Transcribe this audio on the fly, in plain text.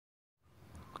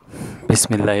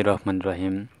বিসমিল্লাহির রহমানির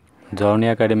রহিম। জননী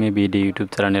একাডেমি বিডি ইউটিউব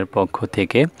চ্যানেলের পক্ষ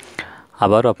থেকে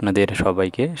আবারও আপনাদের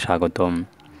সবাইকে স্বাগতম।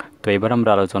 তো এবার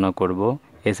আমরা আলোচনা করব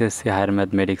এসএসসি হায়ার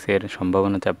ম্যাথমেটিক্সের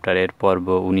সম্ভাবনা চ্যাপ্টারের পর্ব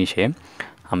 19-এ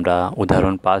আমরা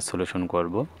উদাহরণ 5 সলিউশন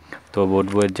করব। তো বোর্ড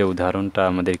বইয়ের যে উদাহরণটা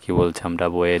আমাদের কি বলছে আমরা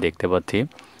বইয়ে দেখতে পাচ্ছি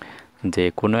যে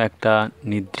কোনো একটা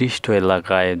নির্দিষ্ট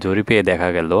এলাকায় জরিপে দেখা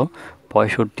গেল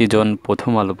 65 জন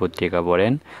প্রথম আলো পত্রিকা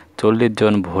পড়েন, 40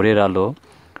 জন ভোরের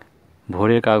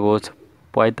কাগজ,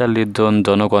 45 জন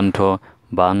জনকণ্ঠ,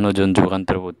 52 জন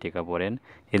যুগান্তর পত্রিকা পড়েন।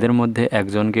 এদের মধ্যে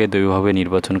একজনকে দুইভাবে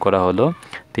নির্বাচন করা হলো।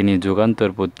 তিনি যুগান্তর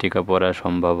পত্রিকা পড়ার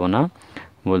সম্ভাবনা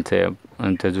বলছে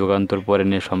যুগান্তর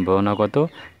পড়েনের সম্ভাবনা কত,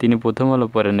 তিনি প্রথম আলো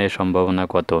পড়েনের সম্ভাবনা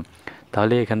কত।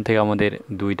 তাহলে এখান থেকে আমাদের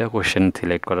দুইটা কোশ্চেন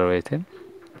সিলেক্ট করা রয়েছে।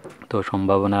 তো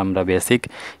সম্ভাবনা আমরা বেসিক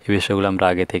এই বিষয়গুলো আমরা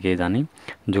আগে থেকেই জানি।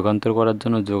 যুগান্তর করার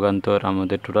জন্য যুগান্তর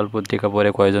আমাদের টোটাল পত্রিকা পড়ে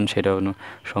কয়জন সেটা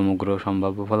সমগ্র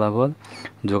সম্ভাব্য ফলাফল,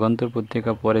 যুগান্তর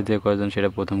পত্রিকা পড়ে যে কয়জন সেটা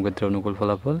প্রথম ক্ষেত্রে অনুকূল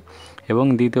ফলাফল, এবং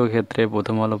দ্বিতীয় ক্ষেত্রে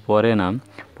প্রথম আলো পড়ে না,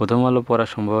 প্রথম আলো পড়ার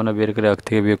সম্ভাবনা বের করে এক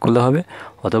থেকে বিয়োগ করলে হবে,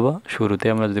 অথবা শুরুতে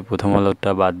আমরা যদি প্রথম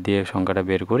আলোটা বাদ দিয়ে সংখ্যাটা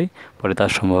বের করি পরে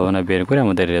তার সম্ভাবনা বের করে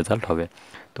আমাদের রেজাল্ট হবে।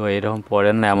 তো এরকম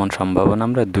পড়েন না এমন সম্ভাবনা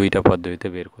আমরা দুইটা পদ্ধতিতে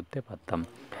বের করতে পারতাম।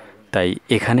 তাই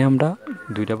এখানে আমরা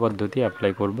দুইটা পদ্ধতি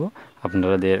অ্যাপ্লাই করব,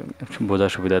 আপনাদের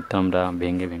বোঝার সুবিধার্থে আমরা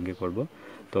ভেঙে ভেঙে করব।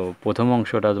 তো প্রথম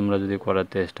অংশটা আমরা যদি করার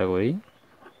চেষ্টা করি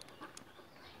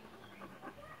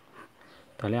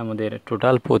তাহলে আমাদের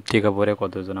টোটাল পত্রিকা পড়ে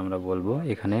কতজন আমরা বলবো।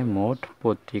 এখানে মোট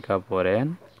পত্রিকা পড়েন,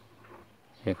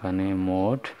 এখানে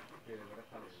মোট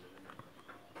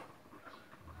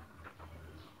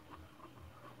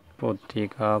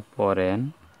পত্রিকা পড়েন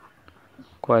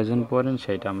কয়জন পড়েন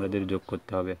সেটা আমাদের যোগ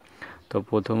করতে হবে। তো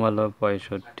প্রথম আলো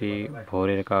 65,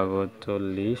 ভোরের কাগজ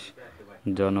 40,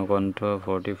 জনকণ্ঠ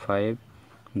 45,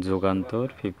 যুগান্তর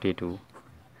 52।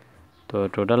 তো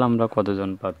টোটাল আমরা কতজন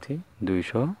পাচ্ছি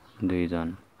 202 জন।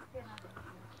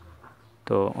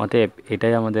 তো অতএব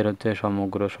এটাই আমাদের হচ্ছে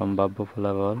সমগ্র সম্ভাব্য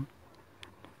ফলাফল,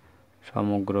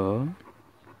 সমগ্র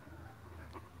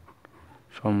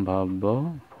সম্ভাব্য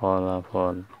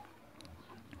ফলাফল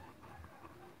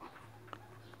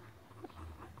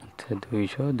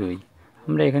 202।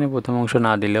 আমরা এখানে প্রথম অংশ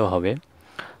না দিলেও হবে।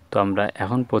 তো আমরা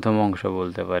এখন প্রথম অংশ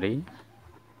বলতে পারি।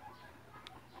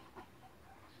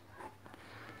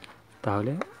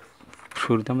 তাহলে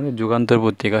শুরুতে আমাদের যুগান্তর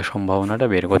পত্রিকার সম্ভাবনাটা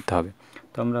বের করতে হবে।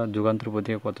 তো আমরা যুগান্তর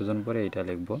পত্রিকা কতজন পড়ে এটা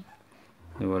লিখব,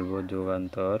 বলবো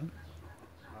যুগান্তর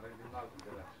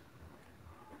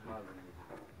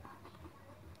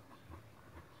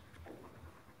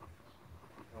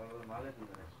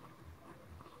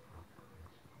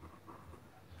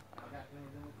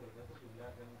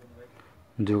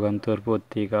যুগান্তর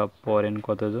পত্রিকা পড়েন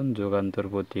কতজন, যুগান্তর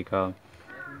পত্রিকা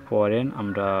পড়েন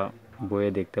আমরা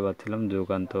বইয়ে দেখতে পাচ্ছিলাম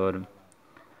যুগান্তর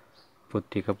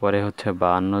পত্রিকা পড়ে হচ্ছে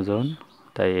 52 জন।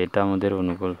 তাই এটা আমাদের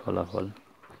অনুকূল ফলাফল।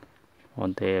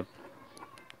 অতএব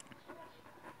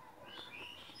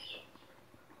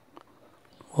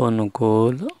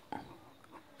অনুকূল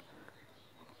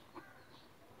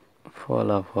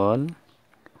ফলাফল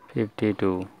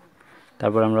 52।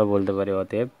 তারপর আমরা বলতে পারি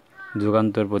অতএব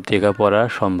যুগান্তর পত্রিকা পড়ার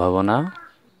সম্ভাবনা,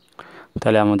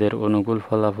 তাহলে আমাদের অনুকূল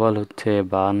ফলাফল হচ্ছে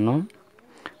 52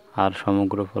 আর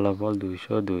সমগ্র ফলাফল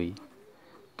 202।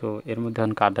 তো এর মধ্যে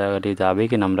এখন কাটাকাটি যাবে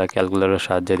কিনা আমরা ক্যালকুলেটরের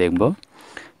সাহায্যে দেখব।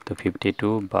 তো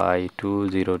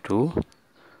 52/202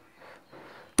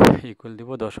 ইকুয়াল দিব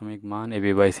দশমিক মান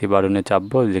AB/C 12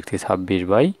 চাপবো, লিখছি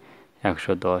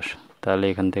 26/110। তাহলে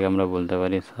এখান থেকে আমরা বলতে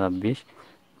পারি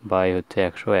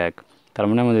 26/101। তার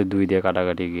মানে আমাদের 2 দিয়ে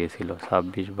কাটাকাটি গিয়েছিল,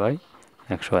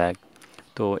 26/101।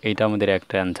 তো এইটা আমাদের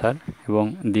একটা অ্যান্সার। এবং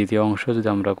দ্বিতীয় অংশ যদি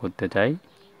আমরা করতে চাই,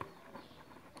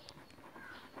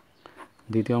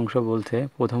 দ্বিতীয় অংশ বলছে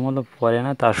প্রথম আলো পড়ে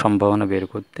না তার সম্ভাবনা বের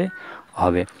করতে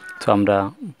হবে। তো আমরা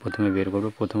প্রথমে বের করব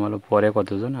প্রথম আলো পড়ে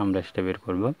কতজন, আমরা সেটা বের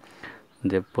করব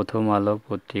যে প্রথম আলো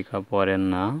পত্রিকা পড়েন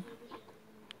না,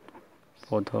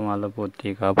 প্রথম আলো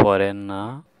পত্রিকা পড়েন না।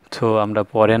 তো আমরা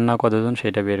পড়েন না কতজন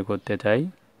সেটা বের করতে চাই,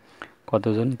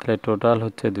 কতজন, তাহলে টোটাল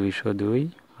হচ্ছে 202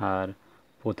 আর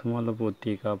প্রথম আলো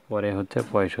পত্রিকা পড়ে হচ্ছে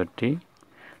 65।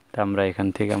 তা আমরা এখান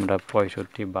থেকে আমরা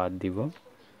 65 বাদ দিব,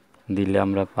 দিলে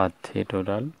আমরা পাচ্ছি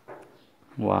টোটাল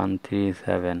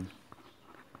 137।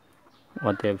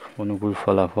 অতএব অনুকূল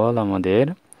ফলাফল আমাদের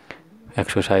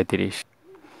 137।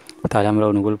 তাহলে আমরা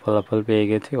অনুকূল ফলাফল পেয়ে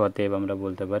গেছি। অতএব আমরা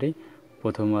বলতে পারি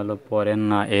প্রথম আলো পড়েন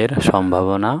না এর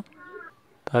সম্ভাবনা,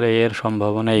 তাহলে এর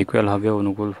সম্ভাবনা ইকুয়াল হবে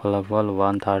অনুকূল ফলাফল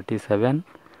 137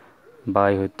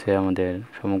 বাই হচ্ছে আমাদের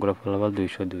সমগ্র ফলাফল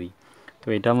 202। তো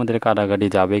এটা আমাদের কাটাকাটি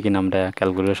যাবে কিনা আমরা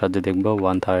ক্যালকুলেটরের সাহায্যে দেখব।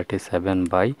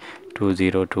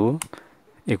 137/202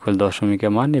 ইকুয়াল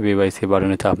দশমিকের মান বি বাই সি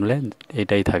বাড়ানো চাপলে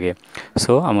এটাই থাকে।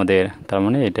 সো আমাদের তার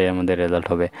মানে এটাই আমাদের রেজাল্ট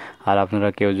হবে। আর আপনারা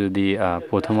কেউ যদি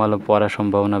প্রথম আলো পড়ার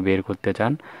সম্ভাবনা বের করতে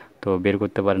চান তো বের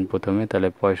করতে পারেন প্রথমে। তাহলে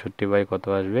 65 বাই কত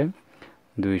আসবে,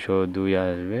 202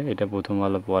 আসবে। এটা প্রথম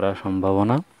আলো পড়ার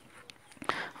সম্ভাবনা।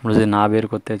 আমরা যদি না বের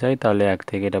করতে চাই তাহলে 1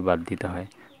 থেকে এটা বাদ দিতে হয়।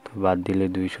 তো বাদ দিলে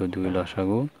 202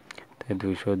 লসাগু, তাই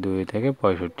 202 থেকে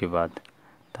 65 বাদ,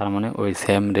 তার মানে ওই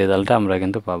সেম রেজাল্টটা আমরা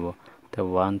কিন্তু পাবো। তো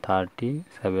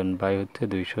 137 বাই হচ্ছে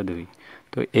 202।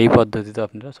 তো এই পদ্ধতিতে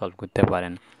আপনারা সলভ করতে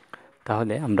পারেন।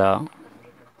 তাহলে আমরা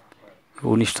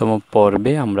 19তম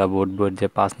পর্বে আমরা বোর্ড যে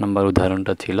 5 নম্বর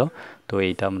উদাহরণটা ছিল তো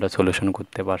এইটা আমরা সলিউশন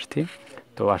করতে পারছি।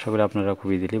 তো আশা করি আপনারা খুব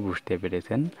ইজিলি বুঝতে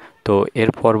পেরেছেন। তো এর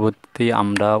পরবর্তী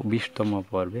আমরা 20তম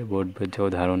পর্বে বোর্ড যে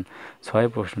উদাহরণ 6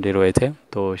 প্রশ্নটি রয়েছে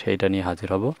তো সেইটা নিয়ে হাজির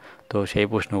হব। তো সেই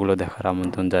প্রশ্নগুলো দেখার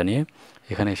আমন্ত্রণ জানিয়ে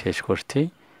এখানে শেষ করছি।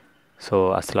 সো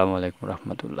আসসালামু আলাইকুম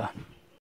রহমতুল্লাহ।